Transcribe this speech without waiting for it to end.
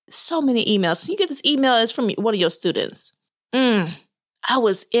so many emails. You get this email, it's from one of your students. I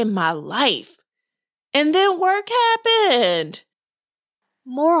was in my life. And then work happened.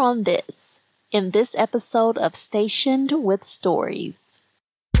 More on this in this episode of Stationed with Stories.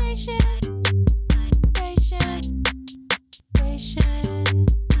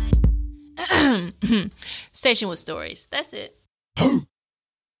 Station with Stories. That's it.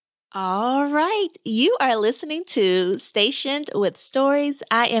 All right. You are listening to Stationed with Stories.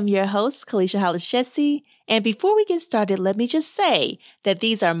 I am your host, Kelicia Hollis Jessie. And before we get started, let me just say that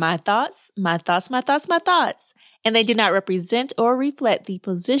these are my thoughts. And they do not represent or reflect the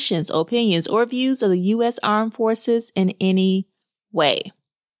positions, opinions, or views of the U.S. Armed Forces in any way.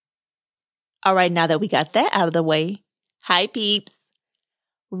 All right, now that we got that out of the way, hi peeps.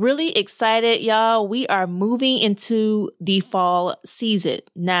 Really excited, y'all. We are moving into the fall season.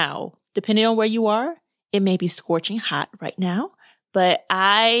 Now, depending on where you are, it may be scorching hot right now, but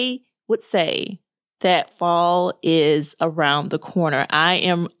I would say that fall is around the corner. I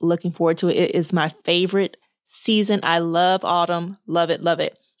am looking forward to it. It is my favorite season. I love autumn. Love it, love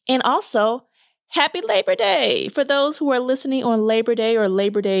it. And also, happy Labor Day for those who are listening on Labor Day or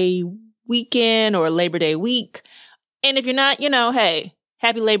Labor Day weekend or Labor Day week. And if you're not, hey,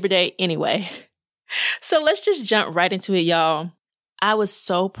 happy Labor Day anyway. So let's just jump right into it, y'all. I was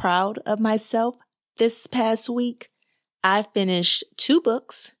so proud of myself this past week. I finished 2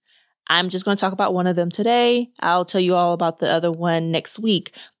 books. I'm just going to talk about one of them today. I'll tell you all about the other one next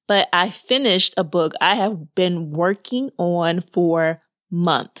week. But I finished a book I have been working on for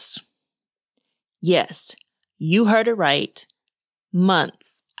months. Yes, you heard it right.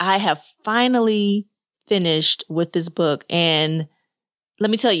 Months. I have finally finished with this book, and let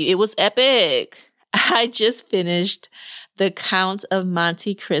me tell you, it was epic. I just finished The Count of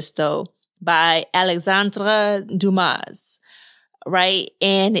Monte Cristo by Alexandre Dumas, right?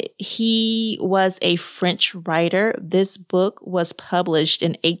 And he was a French writer. This book was published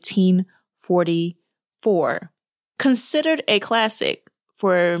in 1844. Considered a classic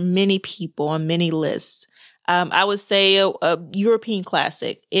for many people on many lists. I would say a European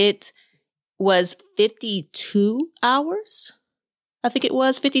classic. It was 52 hours. I think it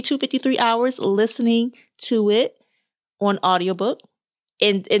was 52, 53 hours listening to it on audiobook.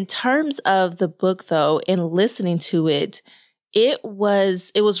 In terms of the book, though, and listening to it, it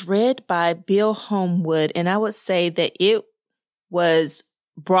was read by Bill Homewood, and I would say that it was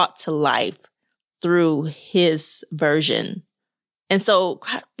brought to life through his version. And so,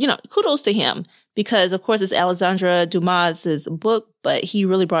 kudos to him, because of course it's Alexandre Dumas's book, but he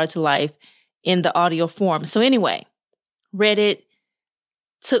really brought it to life in the audio form. So anyway, read it.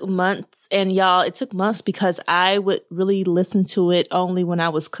 Took months, and y'all, it took months because I would really listen to it only when I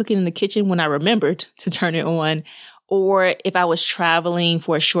was cooking in the kitchen, when I remembered to turn it on, or if I was traveling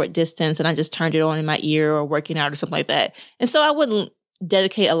for a short distance and I just turned it on in my ear or working out or something like that. And so I wouldn't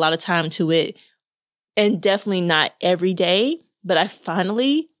dedicate a lot of time to it, and definitely not every day, but I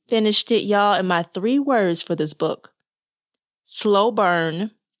finally finished it, y'all, and my 3 words for this book: slow burn,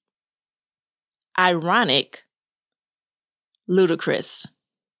 ironic, ludicrous.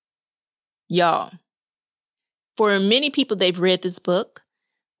 Y'all, for many people, they've read this book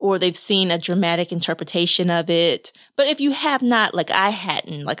or they've seen a dramatic interpretation of it. But if you have not, like I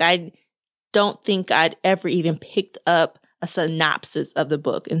hadn't, I don't think I'd ever even picked up a synopsis of the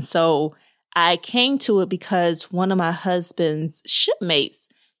book. And so I came to it because one of my husband's shipmates,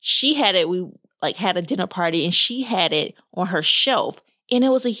 she had it. We had a dinner party and she had it on her shelf, and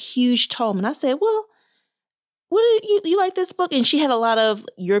it was a huge tome. And I said, well, what you like this book? And she had a lot of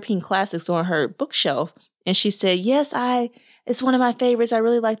European classics on her bookshelf. And she said, yes, it's one of my favorites. I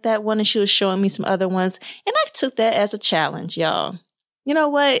really like that one. And she was showing me some other ones. And I took that as a challenge, y'all. You know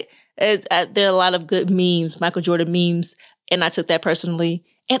what? There are a lot of good memes, Michael Jordan memes. And I took that personally.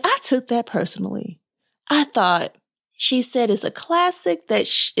 I thought, she said it's a classic that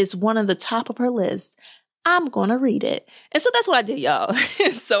is one of the top of her list. I'm going to read it. And so that's what I did, y'all.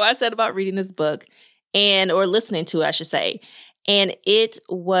 So I set about reading this book. Or listening to, I should say. And it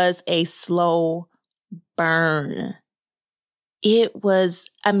was a slow burn. It was,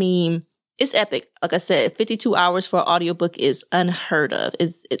 it's epic. Like I said, 52 hours for an audiobook is unheard of.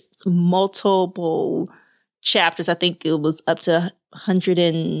 It's multiple chapters. I think it was up to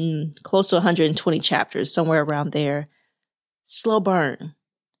close to 120 chapters, somewhere around there. Slow burn.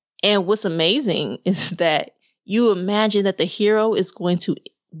 And what's amazing is that you imagine that the hero is going to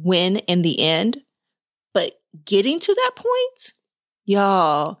win in the end. But getting to that point,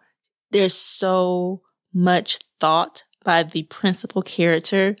 y'all, there's so much thought by the principal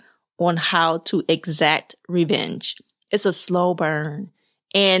character on how to exact revenge. It's a slow burn.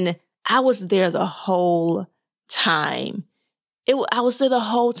 And I was there the whole time. I was there the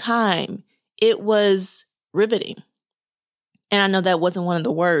whole time. It was riveting. And I know that wasn't one of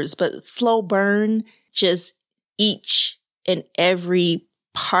the words, but slow burn, just each and every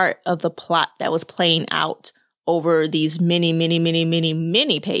part of the plot that was playing out over these many, many, many, many,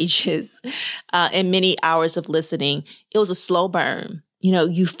 many pages and many hours of listening. It was a slow burn.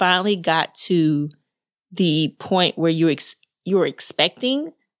 You finally got to the point where you were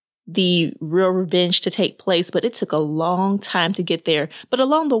expecting the real revenge to take place, but it took a long time to get there. But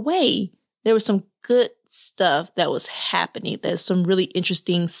along the way, there was some good stuff that was happening. There's some really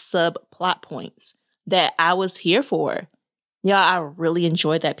interesting subplot points that I was here for. Yeah, I really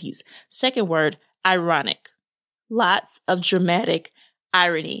enjoyed that piece. Second word, ironic. Lots of dramatic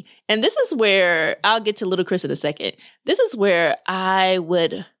irony. And this is where I'll get to ludicrous in a second. This is where I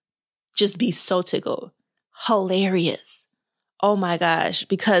would just be so tickled. Hilarious. Oh my gosh,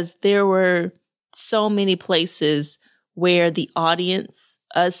 because there were so many places where the audience,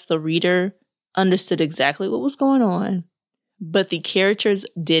 us, the reader, understood exactly what was going on, but the characters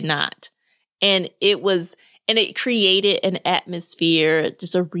did not. And it created an atmosphere,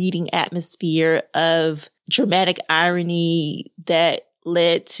 just a reading atmosphere of dramatic irony that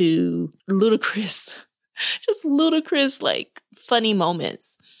led to ludicrous, like funny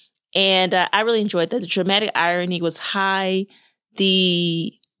moments. And I really enjoyed that. The dramatic irony was high.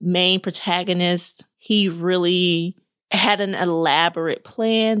 The main protagonist, he really had an elaborate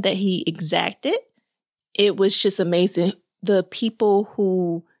plan that he exacted. It was just amazing. The people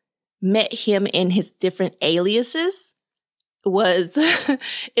who met him in his different aliases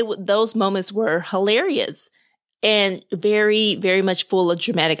those moments were hilarious and very, very much full of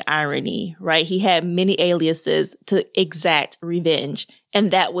dramatic irony, right? He had many aliases to exact revenge.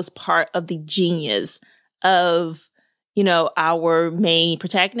 And that was part of the genius of, our main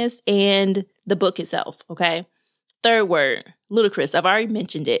protagonist and the book itself. Okay. Third word, ludicrous. I've already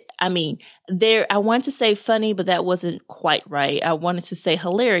mentioned it. I wanted to say funny, but that wasn't quite right. I wanted to say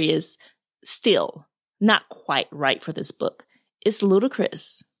hilarious, still not quite right for this book. It's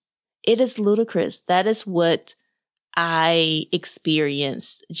ludicrous. It is ludicrous. That is what I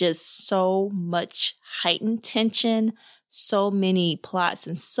experienced. Just so much heightened tension, so many plots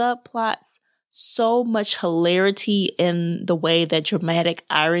and subplots, so much hilarity in the way that dramatic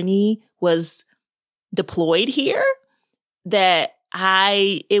irony was deployed here that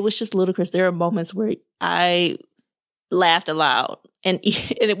it was just ludicrous. There are moments where I laughed aloud and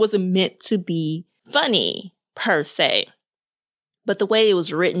it wasn't meant to be funny per se, but the way it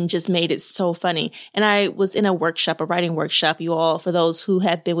was written just made it so funny. And I was in a writing workshop, you all, for those who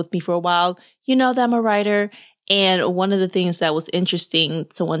have been with me for a while, you know that I'm a writer. And one of the things that was interesting,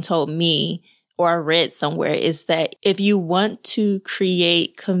 someone told me, or I read somewhere, is that if you want to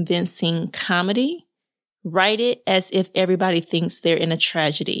create convincing comedy, write it as if everybody thinks they're in a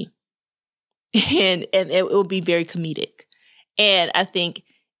tragedy. And it will be very comedic. And I think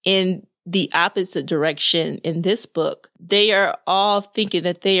in the opposite direction in this book, they are all thinking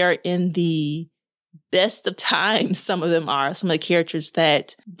that they are in the best of times. Some of them are. Some of the characters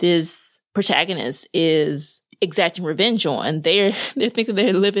that this protagonist is exacting revenge on, they're thinking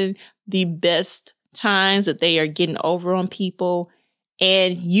they're living the best times, that they are getting over on people.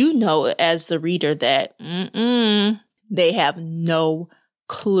 And as the reader that they have no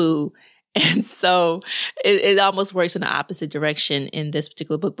clue. And so it almost works in the opposite direction in this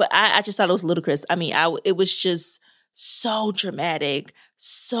particular book. But I just thought it was ludicrous. It was just so dramatic,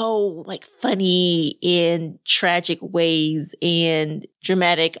 so like funny in tragic ways and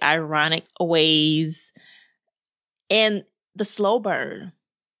dramatic, ironic ways. And the slow burn.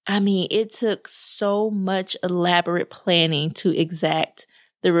 It took so much elaborate planning to exact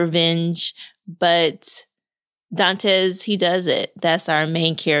the revenge, but Dantes, he does it. That's our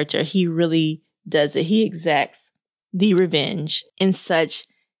main character. He really does it. He exacts the revenge in such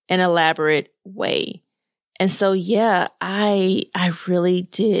an elaborate way. And so, yeah, I really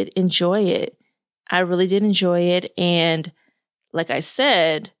did enjoy it. I really did enjoy it. And like I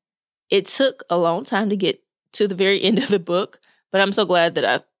said, it took a long time to get to the very end of the book, but I'm so glad that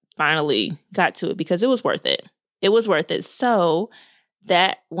I finally got to it because it was worth it. It was worth it. So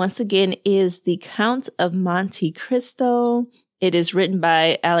that, once again, is The Count of Monte Cristo. It is written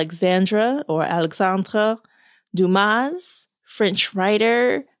by Alexandre Dumas, French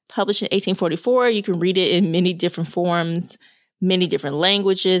writer, published in 1844. You can read it in many different forms, many different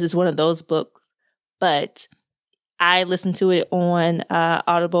languages. It's one of those books. But I listened to it on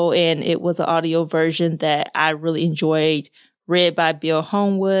Audible, and it was an audio version that I really enjoyed, read by Bill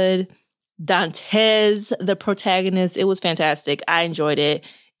Homewood. Dantes, the protagonist. It was fantastic. I enjoyed it.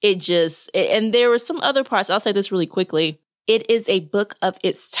 And there were some other parts. I'll say this really quickly. It is a book of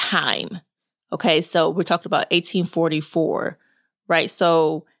its time. Okay, so we're talking about 1844, right?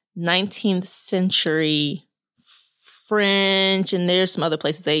 So 19th century French, and there's some other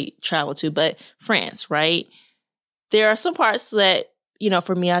places they travel to, but France, right? There are some parts that,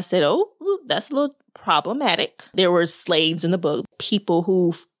 for me, I said, oh, that's a little problematic. There were slaves in the book, people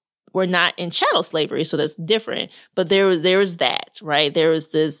who were not in chattel slavery, so that's different. But there was that, right? There was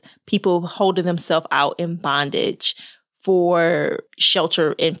this people holding themselves out in bondage for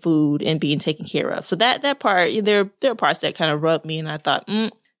shelter and food and being taken care of. So that part, there are parts that kind of rubbed me, and I thought,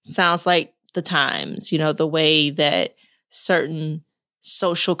 sounds like the times, the way that certain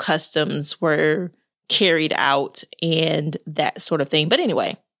social customs were carried out and that sort of thing. But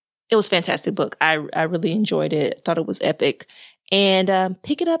anyway, it was a fantastic book. I really enjoyed it. Thought it was epic. And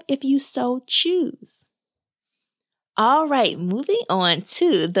pick it up if you so choose. All right, moving on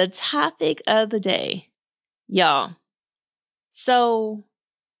to the topic of the day. Y'all, so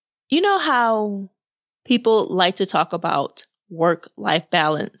you know how people like to talk about work-life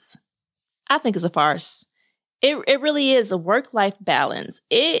balance? I think it's a farce. It really is a work-life balance.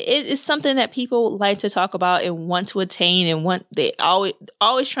 It is something that people like to talk about and want to attain and they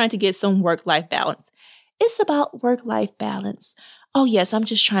always trying to get some work-life balance. It's about work-life balance. Oh yes, I'm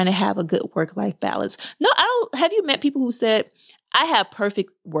just trying to have a good work-life balance. No, I don't. Have you met people who said, I have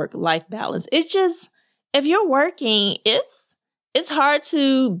perfect work-life balance? It's just, if you're working, it's hard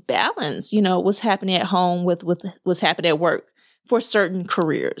to balance, what's happening at home with what's happening at work for certain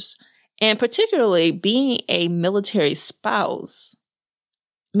careers. And particularly being a military spouse,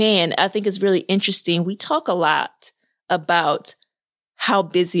 man, I think it's really interesting. We talk a lot about how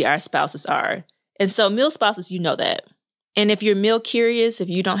busy our spouses are. And so male spouses, you know that. And if you're male curious, if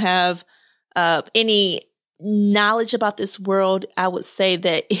you don't have any knowledge about this world, I would say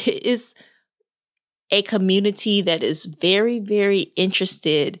that it is a community that is very, very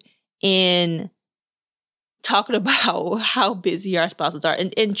interested in talking about how busy our spouses are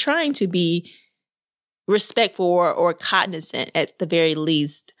and trying to be respectful or cognizant at the very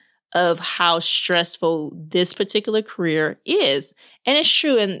least of how stressful this particular career is. And it's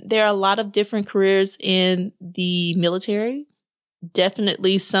true. And there are a lot of different careers in the military.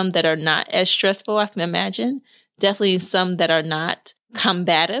 Definitely some that are not as stressful, I can imagine. Definitely some that are not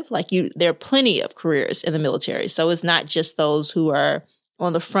combative. There are plenty of careers in the military. So it's not just those who are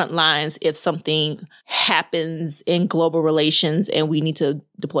on the front lines if something happens in global relations and we need to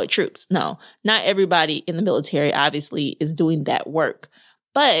deploy troops. No, not everybody in the military obviously is doing that work.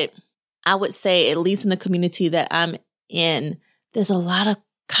 But I would say, at least in the community that I'm in, there's a lot of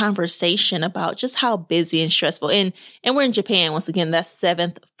conversation about just how busy and stressful. And we're in Japan. Once again, that's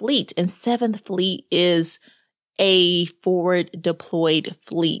 7th Fleet. And 7th Fleet is a forward deployed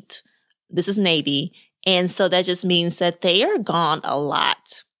fleet. This is Navy. And so that just means that they are gone a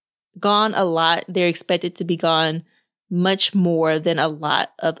lot. They're expected to be gone much more than a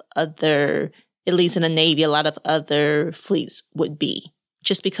lot of other, at least in the Navy, a lot of other fleets would be,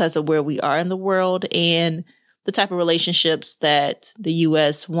 just because of where we are in the world and the type of relationships that the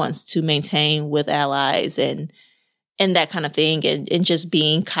U.S. wants to maintain with allies and that kind of thing. And just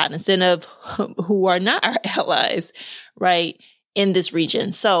being cognizant of who are not our allies, right, in this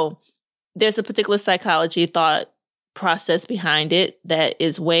region. So there's a particular psychology thought process behind it that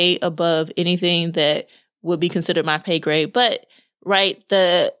is way above anything that would be considered my pay grade. But, right,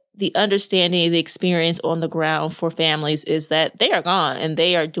 the understanding, the experience on the ground for families is that they are gone and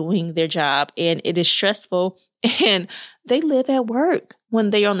they are doing their job and it is stressful and they live at work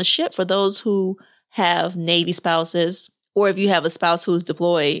when they are on the ship. For those who have Navy spouses, or if you have a spouse who's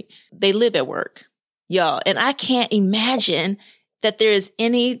deployed, they live at work, y'all. And I can't imagine that there is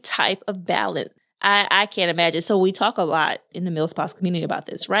any type of balance. I can't imagine. So we talk a lot in the male spouse community about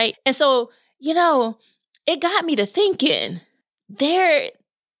this, right? And so, it got me to thinking,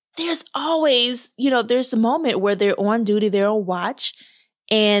 there's always, there's a moment where they're on duty, they're on watch,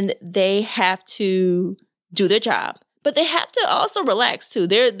 and they have to do their job. But they have to also relax too.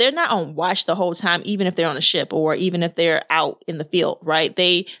 They're not on watch the whole time, even if they're on a ship or even if they're out in the field, right?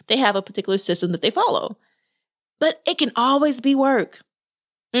 They have a particular system that they follow. But it can always be work.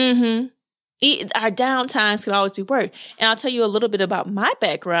 Our downtimes can always be work. And I'll tell you a little bit about my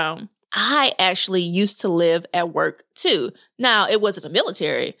background. I actually used to live at work too. Now, it wasn't a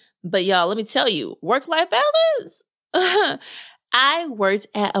military, but y'all, let me tell you, work-life balance. I worked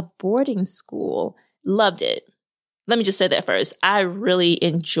at a boarding school. Loved it. Let me just say that first. I really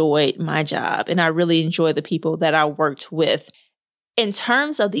enjoyed my job and I really enjoyed the people that I worked with. in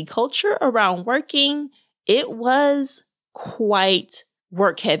terms of the culture around working, it was quite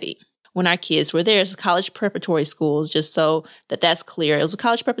work heavy when our kids were there. It's college preparatory schools, just so that's clear. It was a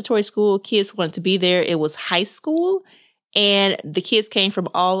college preparatory school. Kids wanted to be there. It was high school, and the kids came from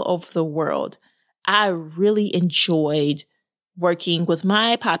all over the world. I really enjoyed working with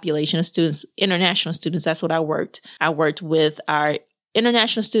my population of students, international students. That's what I worked. I worked with our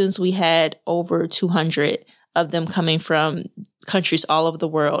international students. We had over 200 of them coming from countries all over the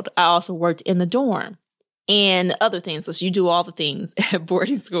world. I also worked in the dorm and other things. So you do all the things at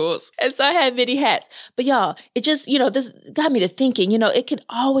boarding schools. And so I had many hats. But y'all, it just, this got me to thinking, it could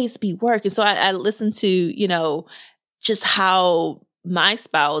always be work. And so I listened to, just how my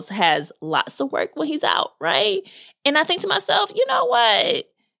spouse has lots of work when he's out, right? And I think to myself, you know what?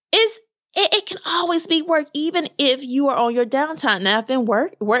 It can always be work, even if you are on your downtime. Now, I've been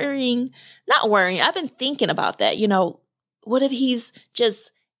I've been thinking about that. What if he's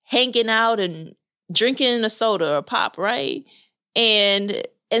just hanging out and drinking a soda or pop, right? And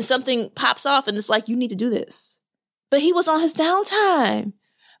something pops off and it's like, you need to do this. But he was on his downtime.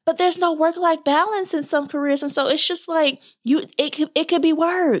 But there's no work-life balance in some careers. And so it's just like, it could be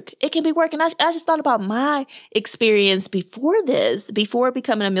work. It can be work. And I just thought about my experience before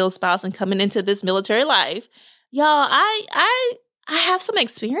becoming a mil spouse and coming into this military life. Y'all, I have some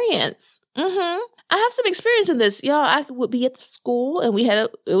experience. I have some experience in this. Y'all, I would be at the school, and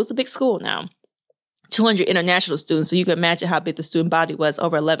it was a big school now. 200 international students. So you can imagine how big the student body was,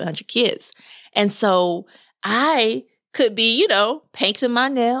 over 1,100 kids. And so I could be, painting my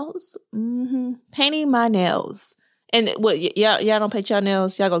nails. Painting my nails. And what, y'all don't paint your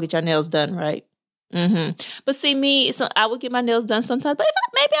nails? Y'all go get your nails done, right? But see me, so I would get my nails done sometimes. But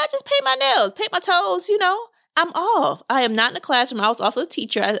maybe I just paint my nails, paint my toes, I'm off. I am not in the classroom. I was also a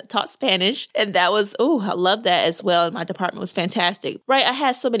teacher. I taught Spanish. And that was, I love that as well. And my department was fantastic, right? I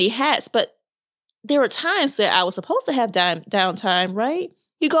had so many hats, but there were times that I was supposed to have downtime, right?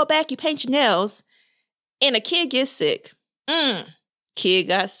 You go back, you paint your nails, and a kid gets sick. Kid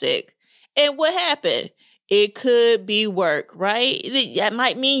got sick. And what happened? It could be work, right? That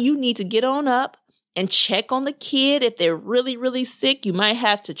might mean you need to get on up and check on the kid. If they're really, really sick, you might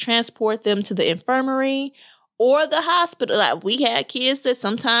have to transport them to the infirmary or the hospital. Like, we had kids that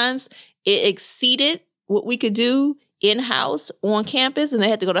sometimes it exceeded what we could do in-house on campus, and they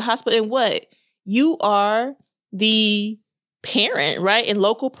had to go to the hospital. And what? You are the parent, right? And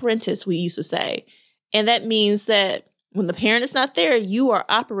local parentis, we used to say. And that means that when the parent is not there, you are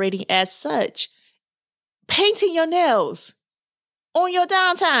operating as such. Painting your nails on your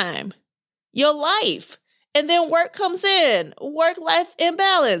downtime, your life. And then work comes in, work-life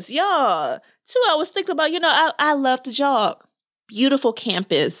imbalance. Y'all, too, I was thinking about, I love to jog. Beautiful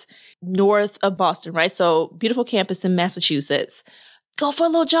campus north of Boston, right? So beautiful campus in Massachusetts. Go for a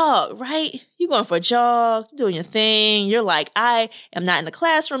little jog, right? You're going for a jog, doing your thing. You're like, I am not in the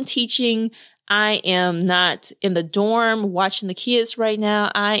classroom teaching. I am not in the dorm watching the kids right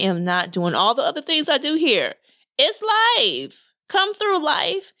now. I am not doing all the other things I do here. It's life. Come through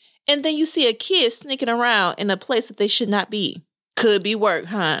life. And then you see a kid sneaking around in a place that they should not be. Could be work,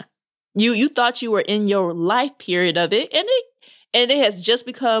 huh? You thought you were in your life period of it, and it has just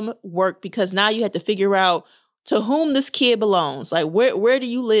become work, because now you have to figure out to whom this kid belongs. Like, where do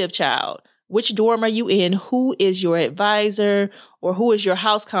you live, child? Which dorm are you in? Who is your advisor, or who is your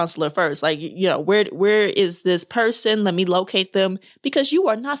house counselor first? Like, where is this person? Let me locate them, because you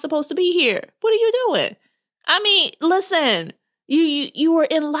are not supposed to be here. What are you doing? I mean, listen, you were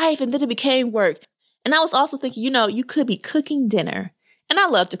in life, and then it became work. And I was also thinking, you could be cooking dinner. And I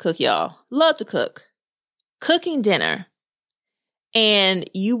love to cook, y'all. Love to cook. Cooking dinner. And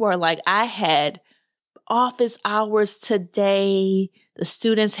you were like, I had office hours today. The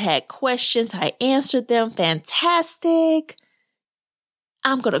students had questions. I answered them. Fantastic.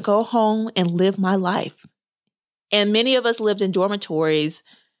 I'm going to go home and live my life. And many of us lived in dormitories.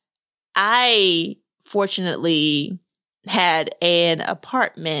 I fortunately had an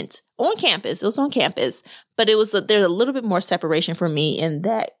apartment on campus. It was on campus, but there's a little bit more separation for me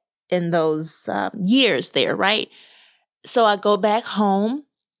in those years there, right? So I go back home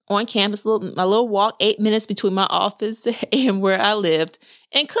on campus, my little walk, 8 minutes between my office and where I lived,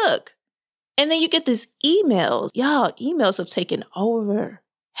 and cook. And then you get these emails. Y'all, emails have taken over.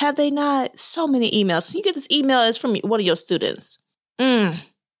 Have they not? So many emails. So you get this email that's from one of your students.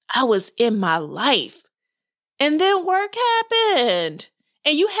 I was in my life. And then work happened.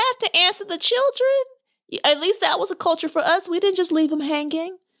 And you have to answer the children. At least that was a culture for us. We didn't just leave them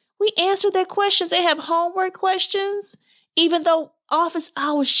hanging. We answered their questions. They have homework questions. Even though office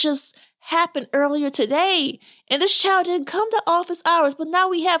hours just happened earlier today. And this child didn't come to office hours, but now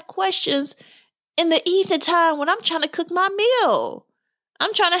we have questions in the evening time when I'm trying to cook my meal.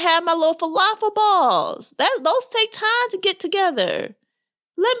 I'm trying to have my little falafel balls. Those take time to get together.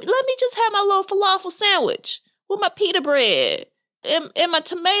 Let me just have my little falafel sandwich with my pita bread and my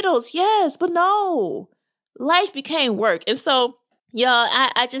tomatoes. Yes, but no. Life became work. And so, y'all,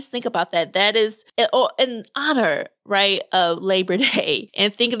 I just think about that. That is in honor, right, of Labor Day,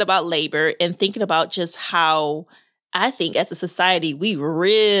 and thinking about labor and thinking about just how I think as a society, we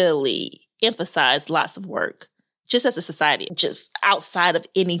really emphasize lots of work. Just as a society, just outside of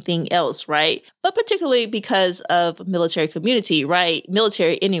anything else, right? But particularly because of military community, right?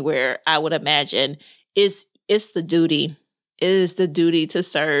 Military anywhere, I would imagine, it's the duty. It is the duty to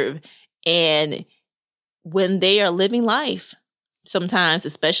serve. And when they are living life, sometimes,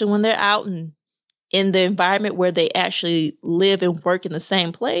 especially when they're out and in the environment where they actually live and work in the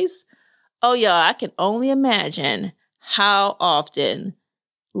same place, oh, y'all, I can only imagine how often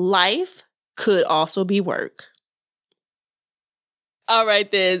life could also be work. All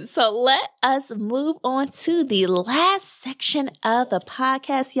right, then. So let us move on to the last section of the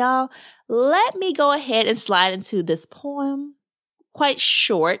podcast, y'all. Let me go ahead and slide into this poem. Quite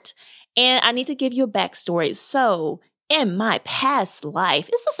short. And I need to give you a backstory. So in my past life,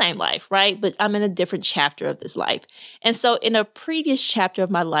 it's the same life, right? But I'm in a different chapter of this life. And so in a previous chapter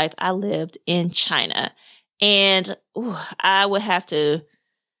of my life, I lived in China. And I would have to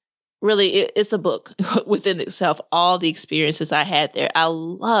really, it's a book within itself, all the experiences I had there. I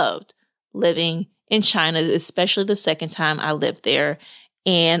loved living in China, especially the second time I lived there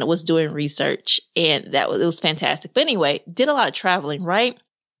and was doing research. And it was fantastic. But anyway, did a lot of traveling, right?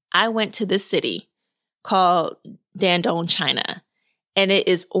 I went to this city called Dandong, China. And it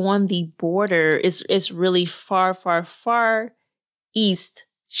is on the border. It's really far, far, far east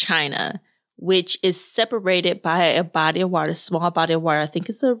China, which is separated by a body of water, small body of water. I think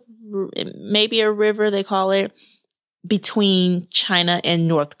it's maybe a river, they call it, between China and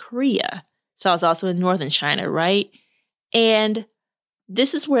North Korea. So I was also in northern China, right? And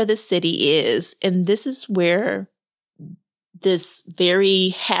this is where the city is. And this is where this very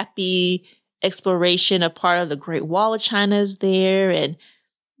happy exploration of part of the Great Wall of China is there, and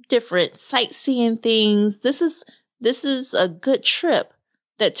different sightseeing things. This is a good trip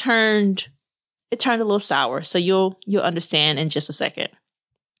that turned a little sour. So you'll understand in just a second.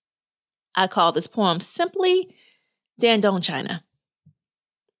 I call this poem simply Dandong, China.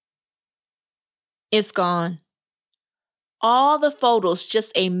 It's gone. All the photos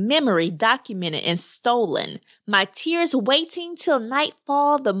just a memory documented and stolen. My tears waiting till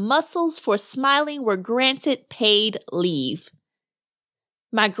nightfall, the muscles for smiling were granted paid leave.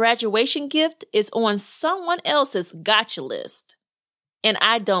 My graduation gift is on someone else's gotcha list. And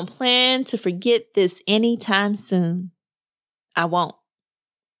I don't plan to forget this anytime soon. I won't.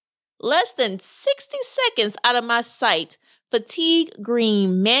 Less than 60 seconds out of my sight, fatigue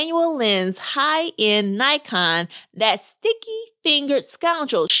green manual lens high-end Nikon, that sticky-fingered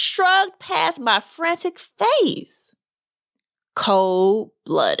scoundrel shrugged past my frantic face.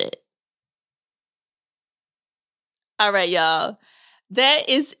 Cold-blooded. All right, y'all. That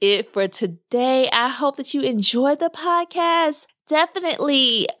is it for today. I hope that you enjoyed the podcast.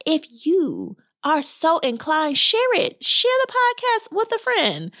 Definitely, if you are so inclined, share it. Share the podcast with a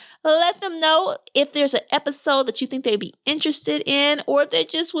friend. Let them know if there's an episode that you think they'd be interested in, or they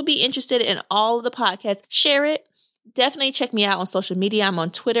just would be interested in all of the podcasts. Share it. Definitely check me out on social media. I'm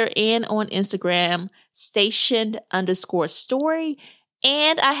on Twitter and on Instagram, stationed_story.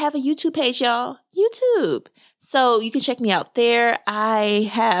 And I have a YouTube page, y'all. YouTube. So you can check me out there. I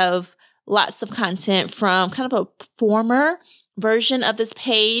have lots of content from kind of a former version of this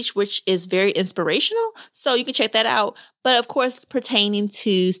page, which is very inspirational. So you can check that out. But of course, pertaining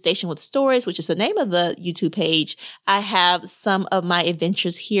to Station with Stories, which is the name of the YouTube page, I have some of my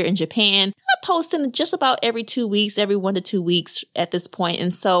adventures here in Japan. I'm posting just about every 2 weeks, every 1 to 2 weeks at this point.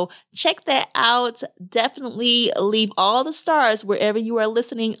 And so check that out. Definitely leave all the stars wherever you are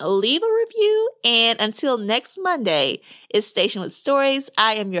listening. Leave a review. And until next Monday, it's Station with Stories.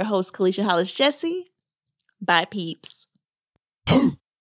 I am your host, Kelicia Hollis Jessie. Bye, peeps.